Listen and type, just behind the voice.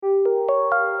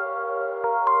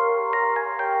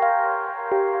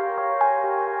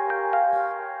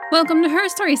Welcome to Her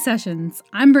Story Sessions.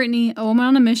 I'm Brittany, a woman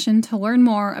on a mission to learn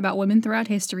more about women throughout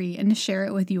history and to share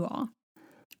it with you all.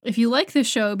 If you like this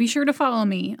show, be sure to follow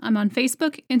me. I'm on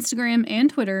Facebook, Instagram, and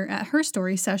Twitter at Her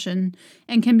Story Session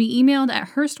and can be emailed at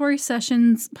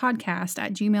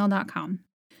herstorysessionspodcast@gmail.com.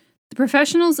 The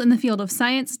professionals in the field of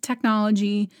science,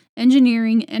 technology,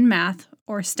 engineering, and math,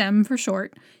 or STEM for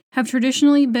short, have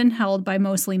traditionally been held by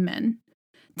mostly men.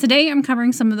 Today I'm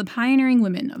covering some of the pioneering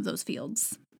women of those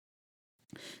fields.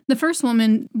 The first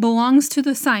woman belongs to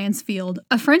the science field,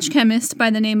 a French chemist by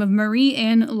the name of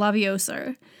Marie-Anne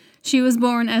Laviosier. She was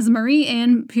born as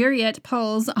Marie-Anne Pierrette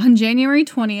Pauls on January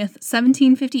 20th,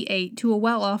 1758, to a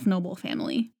well-off noble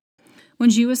family. When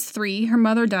she was 3, her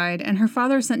mother died, and her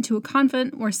father sent to a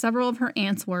convent where several of her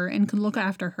aunts were and could look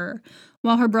after her,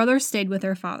 while her brothers stayed with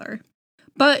their father.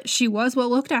 But she was well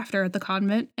looked after at the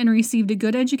convent and received a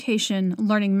good education,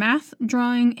 learning math,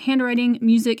 drawing, handwriting,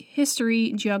 music,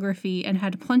 history, geography, and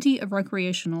had plenty of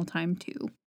recreational time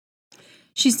too.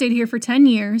 She stayed here for 10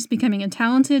 years, becoming a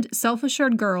talented,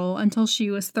 self-assured girl until she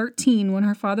was 13 when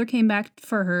her father came back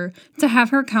for her to have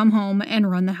her come home and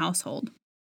run the household.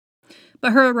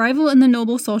 But her arrival in the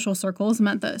noble social circles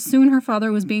meant that soon her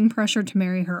father was being pressured to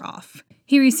marry her off.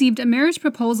 He received a marriage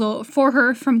proposal for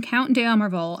her from Count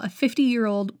d'Amarval, a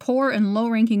 50-year-old poor and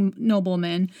low-ranking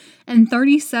nobleman, and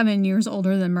 37 years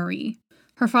older than Marie.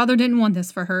 Her father didn't want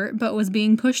this for her, but was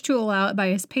being pushed to allow it by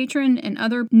his patron, and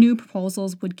other new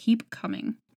proposals would keep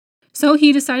coming. So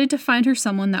he decided to find her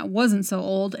someone that wasn't so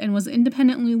old and was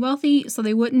independently wealthy, so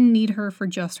they wouldn't need her for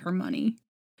just her money.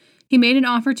 He made an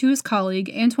offer to his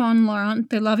colleague, Antoine Laurent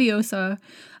de Laviosier,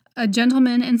 a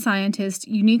gentleman and scientist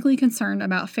uniquely concerned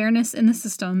about fairness in the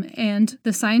system and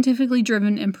the scientifically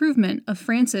driven improvement of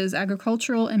France's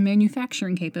agricultural and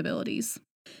manufacturing capabilities.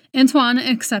 Antoine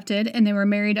accepted, and they were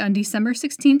married on December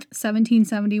 16,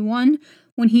 1771,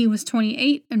 when he was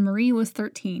 28 and Marie was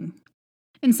 13.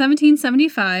 In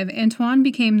 1775, Antoine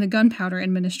became the gunpowder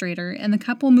administrator, and the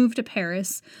couple moved to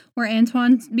Paris, where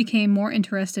Antoine became more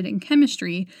interested in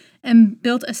chemistry and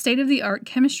built a state-of-the-art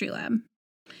chemistry lab.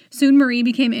 Soon Marie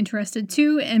became interested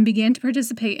too and began to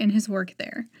participate in his work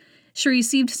there. She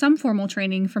received some formal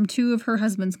training from 2 of her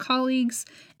husband's colleagues,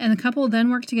 and the couple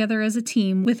then worked together as a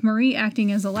team, with Marie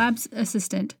acting as a lab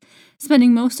assistant,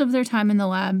 spending most of their time in the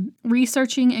lab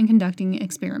researching and conducting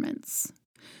experiments.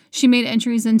 She made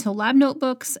entries into lab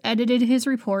notebooks, edited his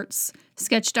reports,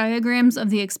 sketched diagrams of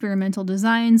the experimental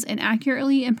designs, and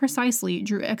accurately and precisely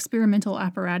drew experimental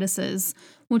apparatuses,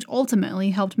 which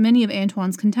ultimately helped many of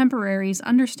Antoine's contemporaries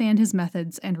understand his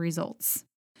methods and results.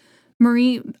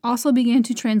 Marie also began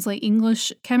to translate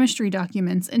English chemistry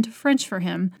documents into French for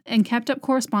him and kept up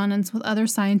correspondence with other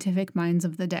scientific minds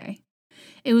of the day.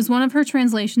 It was one of her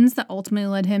translations that ultimately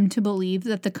led him to believe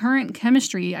that the current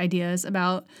chemistry ideas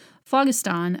about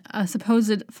phlogiston, a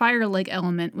supposed fire-like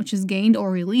element which is gained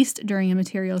or released during a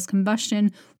material's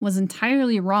combustion, was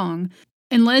entirely wrong,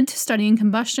 and led to studying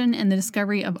combustion and the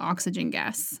discovery of oxygen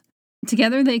gas.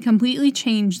 Together, they completely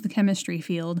changed the chemistry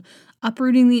field,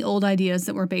 uprooting the old ideas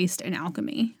that were based in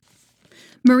alchemy.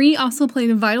 Marie also played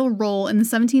a vital role in the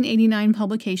 1789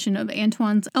 publication of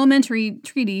Antoine's elementary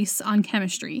treatise on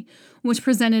chemistry, which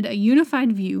presented a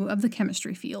unified view of the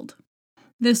chemistry field.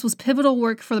 This was pivotal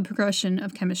work for the progression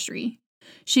of chemistry.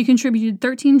 She contributed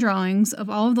 13 drawings of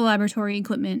all of the laboratory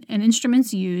equipment and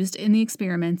instruments used in the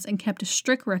experiments and kept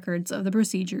strict records of the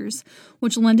procedures,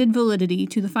 which lended validity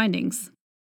to the findings.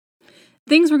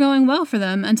 Things were going well for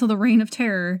them until the Reign of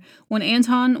Terror, when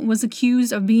Antoine was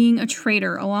accused of being a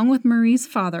traitor along with Marie's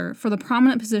father for the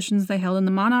prominent positions they held in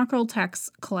the monarchical tax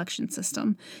collection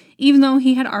system, even though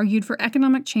he had argued for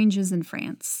economic changes in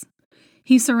France.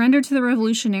 He surrendered to the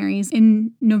revolutionaries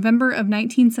in November of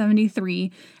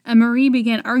 1973, and Marie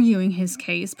began arguing his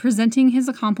case, presenting his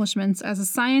accomplishments as a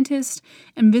scientist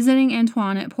and visiting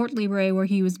Antoine at Port Libre where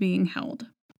he was being held.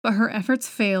 But her efforts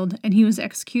failed, and he was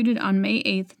executed on May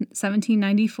 8,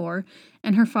 1794,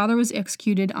 and her father was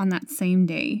executed on that same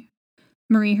day.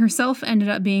 Marie herself ended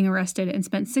up being arrested and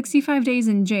spent 65 days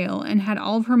in jail and had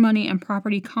all of her money and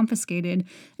property confiscated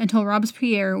until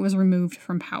Robespierre was removed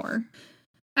from power.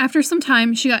 After some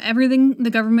time, she got everything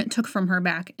the government took from her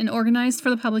back and organized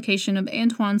for the publication of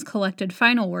Antoine's collected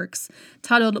final works,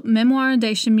 titled Mémoires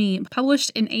de Chimie, published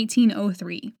in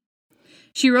 1803.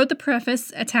 She wrote the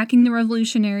preface attacking the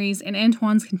revolutionaries and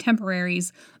Antoine's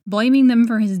contemporaries, blaming them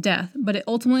for his death, but it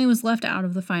ultimately was left out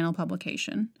of the final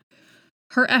publication.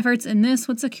 Her efforts in this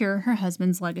would secure her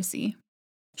husband's legacy.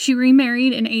 She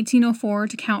remarried in 1804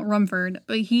 to Count Rumford,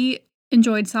 but he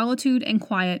enjoyed solitude and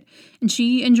quiet, and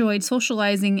she enjoyed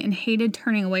socializing and hated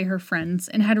turning away her friends,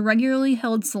 and had regularly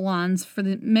held salons for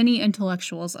the many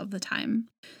intellectuals of the time.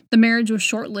 The marriage was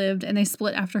short-lived, and they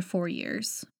split after 4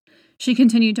 years. She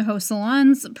continued to host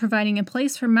salons, providing a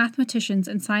place for mathematicians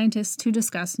and scientists to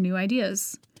discuss new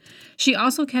ideas. She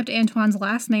also kept Antoine's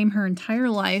last name her entire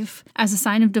life as a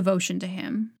sign of devotion to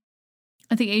him.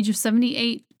 At the age of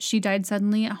 78, she died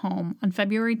suddenly at home on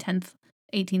February 10th,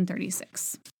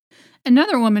 1836.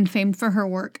 Another woman famed for her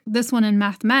work, this one in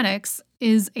mathematics,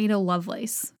 is Ada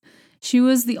Lovelace. She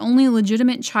was the only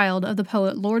legitimate child of the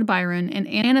poet Lord Byron and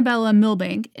Annabella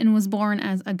Milbank, and was born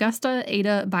as Augusta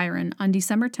Ada Byron on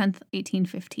December 10th,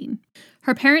 1815.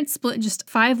 Her parents split just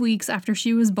 5 weeks after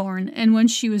she was born, and when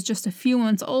she was just a few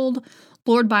months old,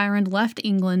 Lord Byron left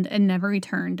England and never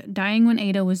returned, dying when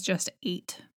Ada was just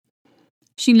 8.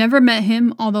 She never met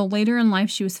him, although later in life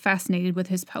she was fascinated with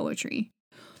his poetry.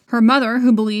 Her mother,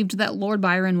 who believed that Lord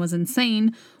Byron was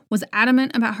insane, was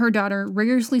adamant about her daughter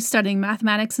rigorously studying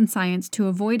mathematics and science to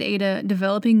avoid Ada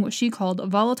developing what she called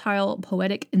volatile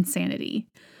poetic insanity.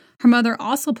 Her mother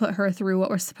also put her through what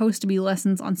were supposed to be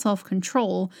lessons on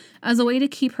self-control as a way to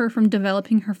keep her from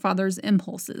developing her father's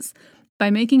impulses, by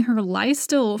making her lie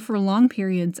still for long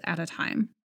periods at a time.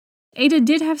 Ada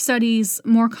did have studies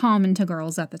more common to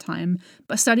girls at the time,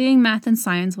 but studying math and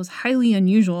science was highly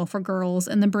unusual for girls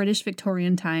in the British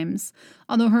Victorian times,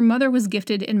 although her mother was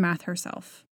gifted in math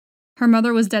herself. Her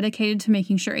mother was dedicated to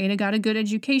making sure Ada got a good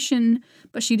education,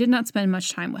 but she did not spend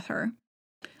much time with her.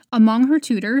 Among her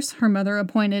tutors, her mother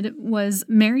appointed was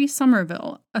Mary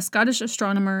Somerville, a Scottish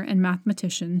astronomer and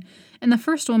mathematician, and the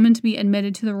first woman to be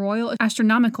admitted to the Royal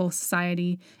Astronomical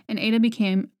Society, and Ada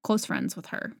became close friends with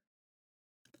her.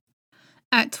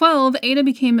 At 12, Ada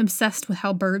became obsessed with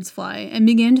how birds fly and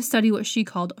began to study what she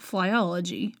called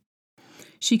flyology.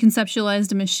 She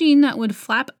conceptualized a machine that would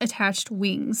flap attached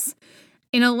wings.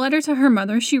 In a letter to her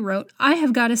mother, she wrote, "I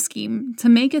have got a scheme to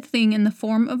make a thing in the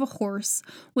form of a horse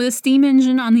with a steam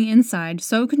engine on the inside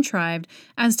so contrived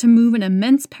as to move an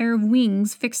immense pair of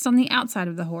wings fixed on the outside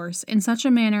of the horse in such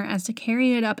a manner as to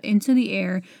carry it up into the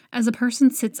air as a person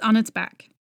sits on its back."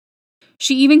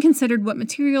 She even considered what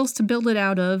materials to build it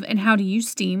out of and how to use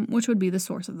steam, which would be the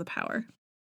source of the power.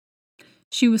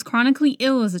 She was chronically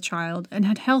ill as a child and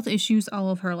had health issues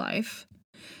all of her life.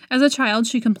 As a child,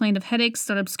 she complained of headaches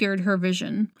that obscured her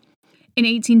vision. In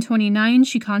 1829,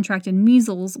 she contracted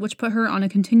measles, which put her on a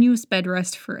continuous bed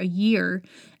rest for a year,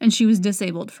 and she was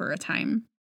disabled for a time.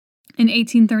 In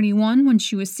 1831, when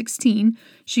she was 16,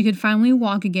 she could finally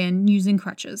walk again using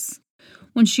crutches.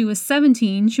 When she was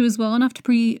 17, she was well enough to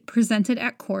be presented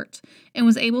at court and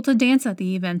was able to dance at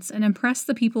the events and impress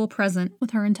the people present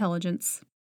with her intelligence.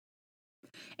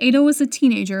 Ada was a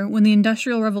teenager when the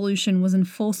Industrial Revolution was in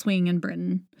full swing in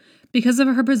Britain. Because of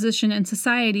her position in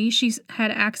society, she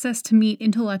had access to meet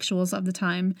intellectuals of the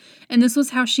time, and this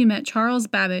was how she met Charles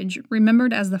Babbage,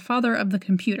 remembered as the father of the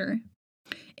computer.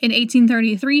 In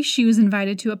 1833, she was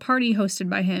invited to a party hosted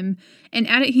by him, and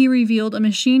at it he revealed a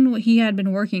machine he had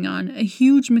been working on, a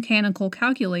huge mechanical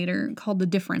calculator called the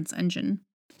difference engine.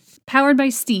 Powered by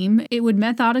steam, it would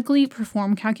methodically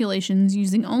perform calculations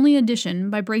using only addition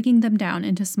by breaking them down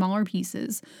into smaller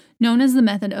pieces, known as the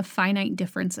method of finite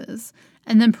differences,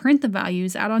 and then print the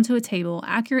values out onto a table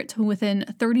accurate to within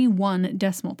 31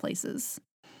 decimal places.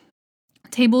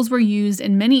 Tables were used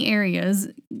in many areas,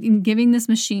 giving this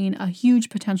machine a huge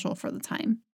potential for the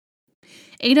time.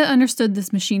 Ada understood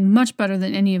this machine much better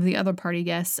than any of the other party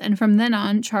guests, and from then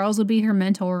on, Charles would be her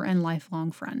mentor and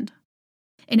lifelong friend.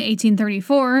 In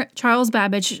 1834, Charles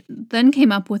Babbage then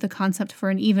came up with a concept for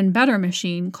an even better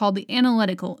machine called the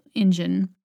analytical engine,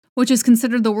 which is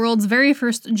considered the world's very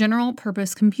first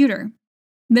general-purpose computer.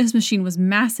 This machine was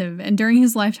massive, and during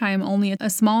his lifetime, only a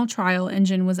small trial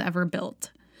engine was ever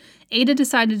built. Ada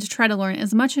decided to try to learn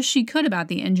as much as she could about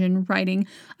the engine, writing,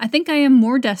 "I think I am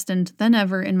more destined than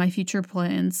ever in my future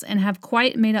plans, and have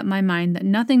quite made up my mind that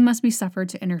nothing must be suffered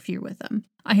to interfere with them.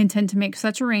 I intend to make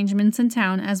such arrangements in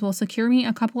town as will secure me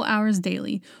a couple hours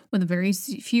daily, with very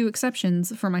few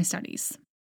exceptions, for my studies."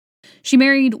 She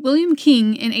married William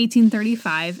King in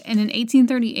 1835, and in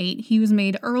 1838 he was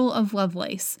made Earl of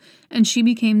Lovelace, and she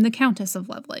became the Countess of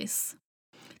Lovelace.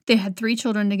 They had 3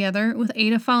 children together, with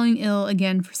Ada falling ill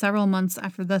again for several months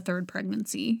after the 3rd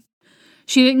pregnancy.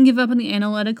 She didn't give up on the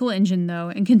analytical engine, though,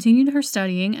 and continued her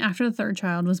studying after the 3rd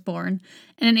child was born,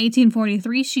 and in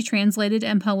 1843 she translated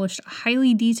and published a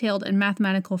highly detailed and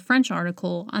mathematical French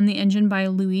article on the engine by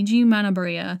Luigi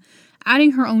Manabrea,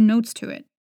 adding her own notes to it.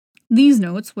 These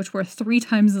notes, which were 3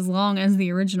 times as long as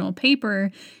the original paper,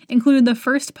 included the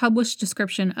first published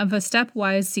description of a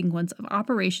stepwise sequence of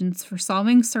operations for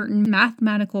solving certain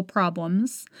mathematical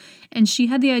problems, and she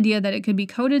had the idea that it could be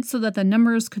coded so that the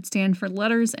numbers could stand for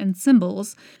letters and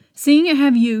symbols, seeing it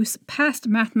have use past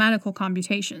mathematical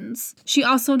computations. She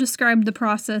also described the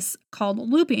process called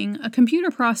looping, a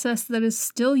computer process that is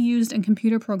still used in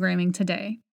computer programming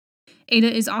today.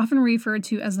 Ada is often referred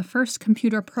to as the first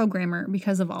computer programmer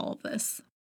because of all of this.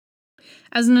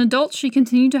 As an adult, she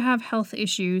continued to have health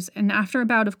issues, and after a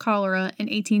bout of cholera in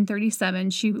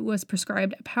 1837, she was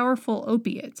prescribed a powerful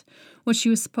opiate, which she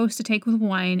was supposed to take with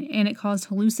wine, and it caused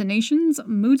hallucinations,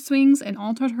 mood swings, and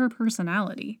altered her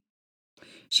personality.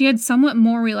 She had somewhat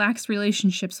more relaxed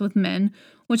relationships with men,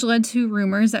 which led to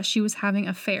rumors that she was having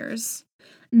affairs.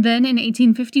 Then, in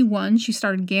 1851, she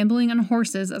started gambling on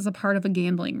horses as a part of a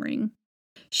gambling ring.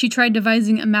 She tried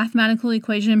devising a mathematical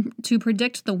equation to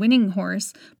predict the winning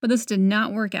horse, but this did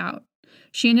not work out.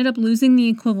 She ended up losing the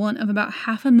equivalent of about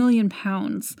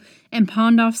 £500,000 and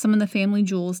pawned off some of the family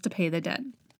jewels to pay the debt.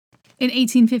 In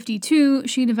 1852,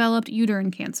 she developed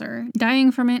uterine cancer,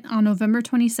 dying from it on November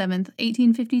 27,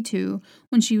 1852,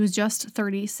 when she was just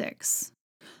 36.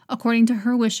 According to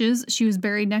her wishes, she was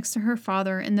buried next to her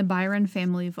father in the Byron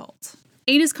family vault.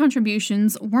 Ada's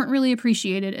contributions weren't really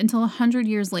appreciated until 100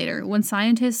 years later, when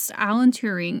scientist Alan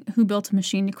Turing, who built a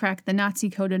machine to crack the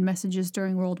Nazi-coded messages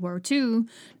during World War II,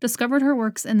 discovered her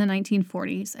works in the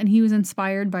 1940s, and he was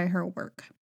inspired by her work.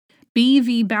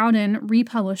 B.V. Bowden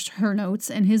republished her notes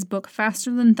in his book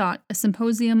Faster Than Thought, a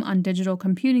Symposium on Digital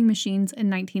Computing Machines in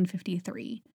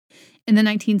 1953. In the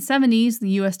 1970s, the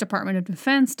U.S. Department of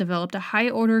Defense developed a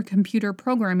high-order computer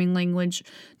programming language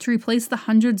to replace the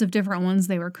hundreds of different ones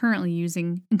they were currently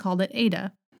using and called it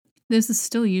Ada. This is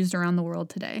still used around the world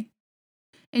today.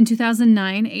 In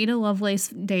 2009, Ada Lovelace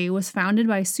Day was founded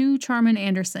by Sue Charman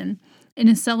Anderson and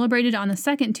is celebrated on the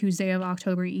second Tuesday of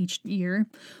October each year,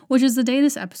 which is the day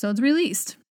this episode's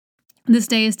released. This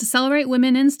day is to celebrate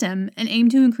women in STEM and aim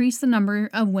to increase the number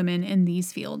of women in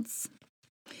these fields.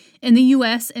 In the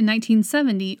U.S. in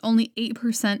 1970, only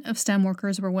 8% of STEM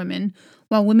workers were women,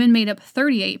 while women made up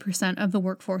 38% of the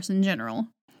workforce in general.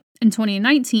 In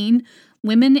 2019,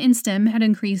 women in STEM had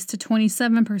increased to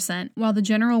 27%, while the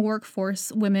general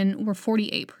workforce women were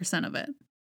 48% of it.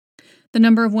 The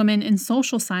number of women in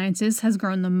social sciences has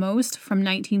grown the most, from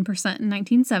 19% in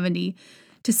 1970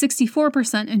 to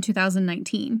 64% in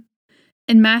 2019.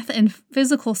 In math and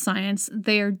physical science,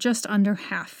 they are just under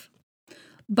half.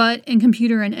 But in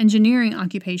computer and engineering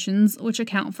occupations, which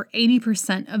account for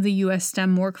 80% of the U.S.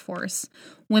 STEM workforce,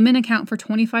 women account for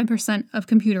 25% of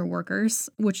computer workers,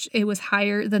 which it was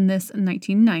higher than this in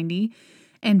 1990,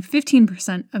 and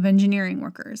 15% of engineering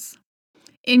workers.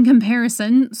 In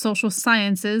comparison, social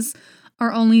sciences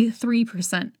are only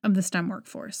 3% of the STEM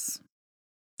workforce.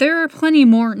 There are plenty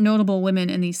more notable women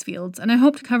in these fields, and I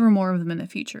hope to cover more of them in the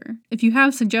future. If you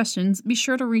have suggestions, be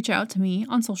sure to reach out to me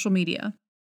on social media.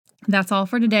 That's all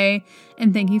for today,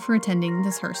 and thank you for attending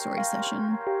this Her Story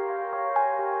session.